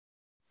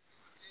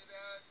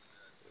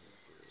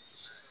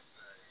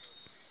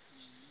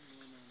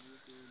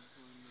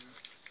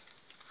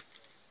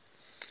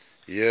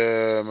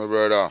Yeah, my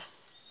brother.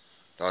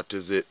 That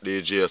is it,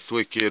 DJ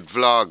Swicked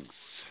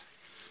Vlogs.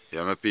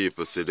 Yeah, my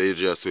people see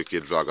DJ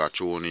Swicked Vlog are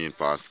tuning in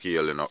for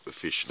scaling up the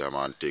fish them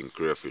and thing.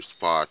 Crayfish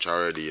parch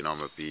already, you know,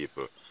 my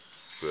people.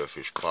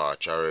 Crayfish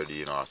parch already,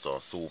 you know, so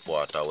soup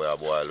water we are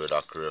boiled with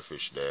a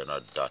crayfish there, you know,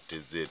 that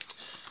is it.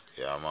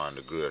 Yeah, man,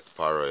 the great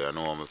parrot, you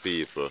know, my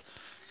people.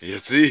 You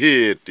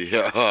see it?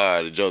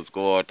 Yeah, just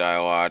go out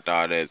and water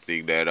and that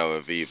thing there, you know,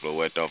 my people.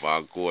 Wet up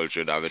and cold,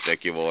 should have to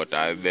take him out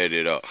and bed,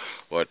 you know.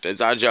 But it's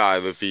a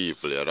joy, my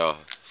people, you know.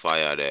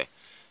 Fire there.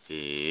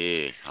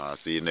 Yeah, I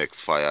see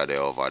next fire there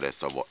over there,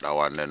 so but that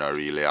one then not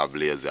really a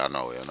blaze there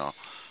now, you know.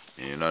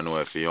 You don't know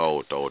if you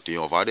out,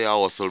 over there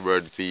hustle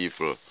bird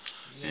people.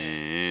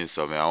 Yeah.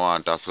 So me I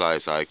want a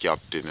slice of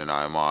captain in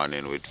the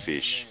morning with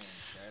fish.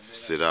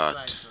 See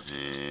that?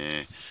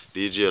 Yeah.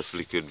 DJ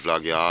Flicked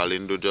Vlog, you all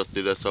into just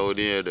did a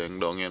Saudi head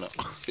and down, you know.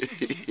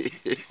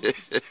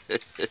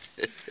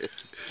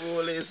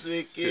 Police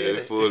wicked.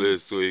 Yeah,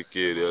 police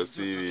wicked, you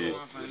see me.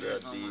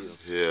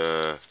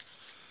 Yeah.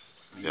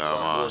 Yeah,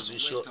 man.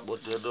 Shot,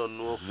 but you don't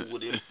know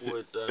food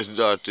important.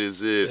 That is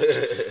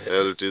it.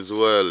 Health is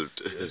wealth.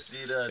 You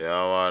see that?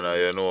 Yeah, man. And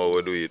you know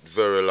we do it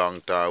very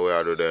long time. We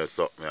are doing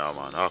something, yeah,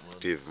 man.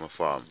 Active, my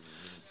farm.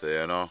 So,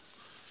 you know.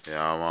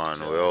 Yeah,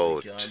 man. We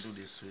out. Can't do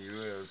this with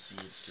real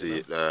seed. See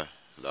it there.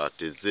 That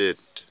is it.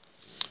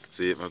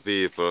 See it, my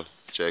people.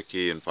 Check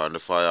in for the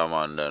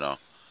fireman there now.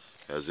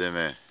 You see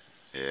me?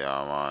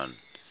 Yeah, man.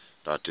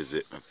 That is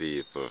it, my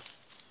people.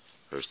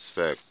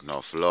 Respect,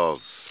 enough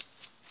love.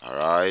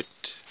 Alright?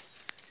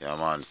 Yeah,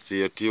 man.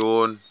 Stay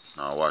tuned.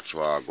 Now watch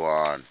what I go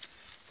on.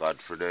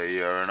 God for the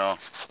year, you know.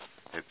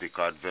 Epic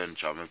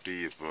adventure, my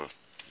people.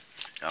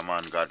 Yeah,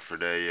 man. God for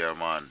the year,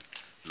 man.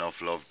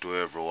 Enough love to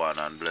everyone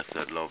and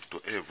blessed love to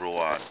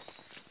everyone.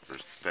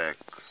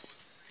 Respect.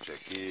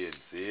 Check in,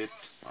 see it,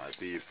 my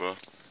people.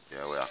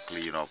 Yeah, we are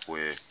clean up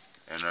with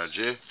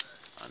energy,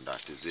 and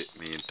that is it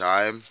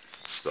meantime.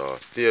 So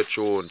stay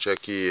tuned,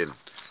 check in,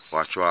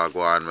 watch what I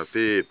go on, my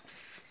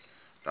peeps.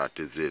 That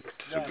is it.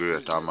 The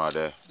great hammer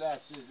there.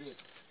 That is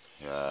it.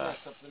 Yeah.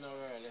 Mess up in the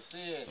world, you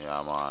see it?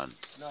 Yeah, man.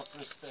 Enough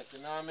respect, you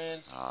know what I mean?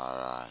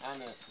 Alright.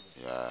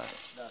 Honestly. Yeah.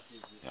 That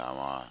is it. Yeah,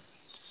 man.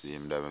 See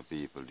him there, my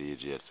people,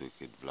 DJ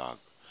Swicked Vlog.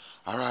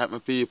 Alright, my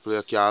people,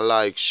 you can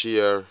like,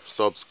 share,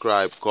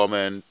 subscribe,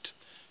 comment.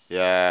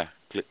 Yeah,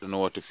 click the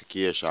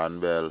notification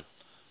bell.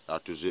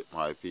 That is it,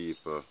 my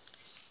people.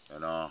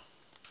 You know,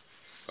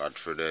 God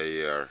for the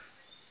year.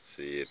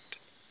 See it.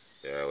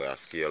 Yeah, we are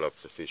scale up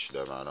to fish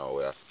them, I know.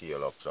 We are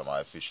scale up to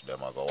my fish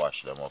them. I go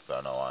wash them up,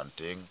 you know, one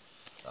thing.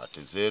 That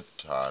is it.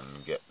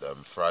 And get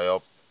them fry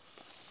up.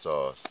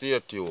 So, stay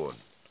tuned,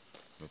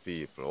 my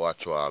people.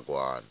 Watch what I go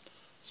on.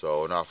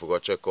 So, now if we go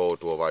check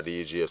out over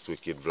DJ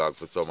Swicked Vlog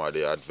for some of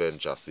the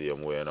adventure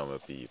same way, you know, my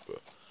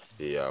people.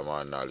 Yeah,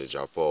 man, knowledge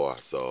and power.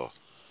 So,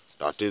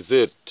 that is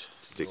it.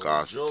 Stick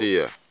and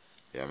stay.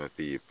 Yeah, my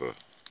people.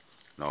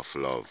 Enough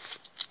love.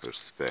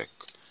 Respect.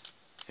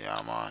 Yeah,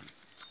 man.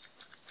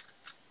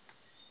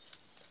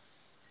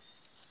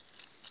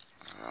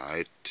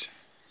 Alright.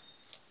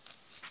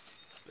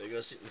 They go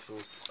sit before.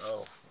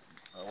 Oh,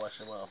 I wash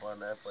them off on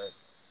that pipe.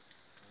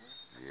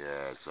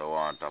 Yeah, so I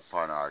want a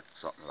pan or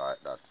something like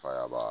that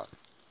fireball.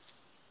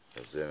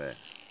 You see me?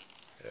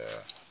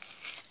 Yeah.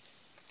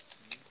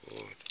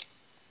 Good.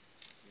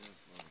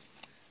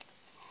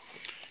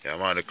 Yeah,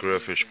 man, the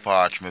crayfish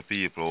parch, my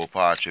people, who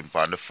parching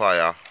on the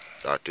fire.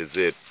 That is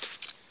it.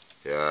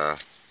 Yeah.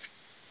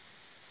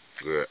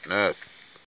 Greatness.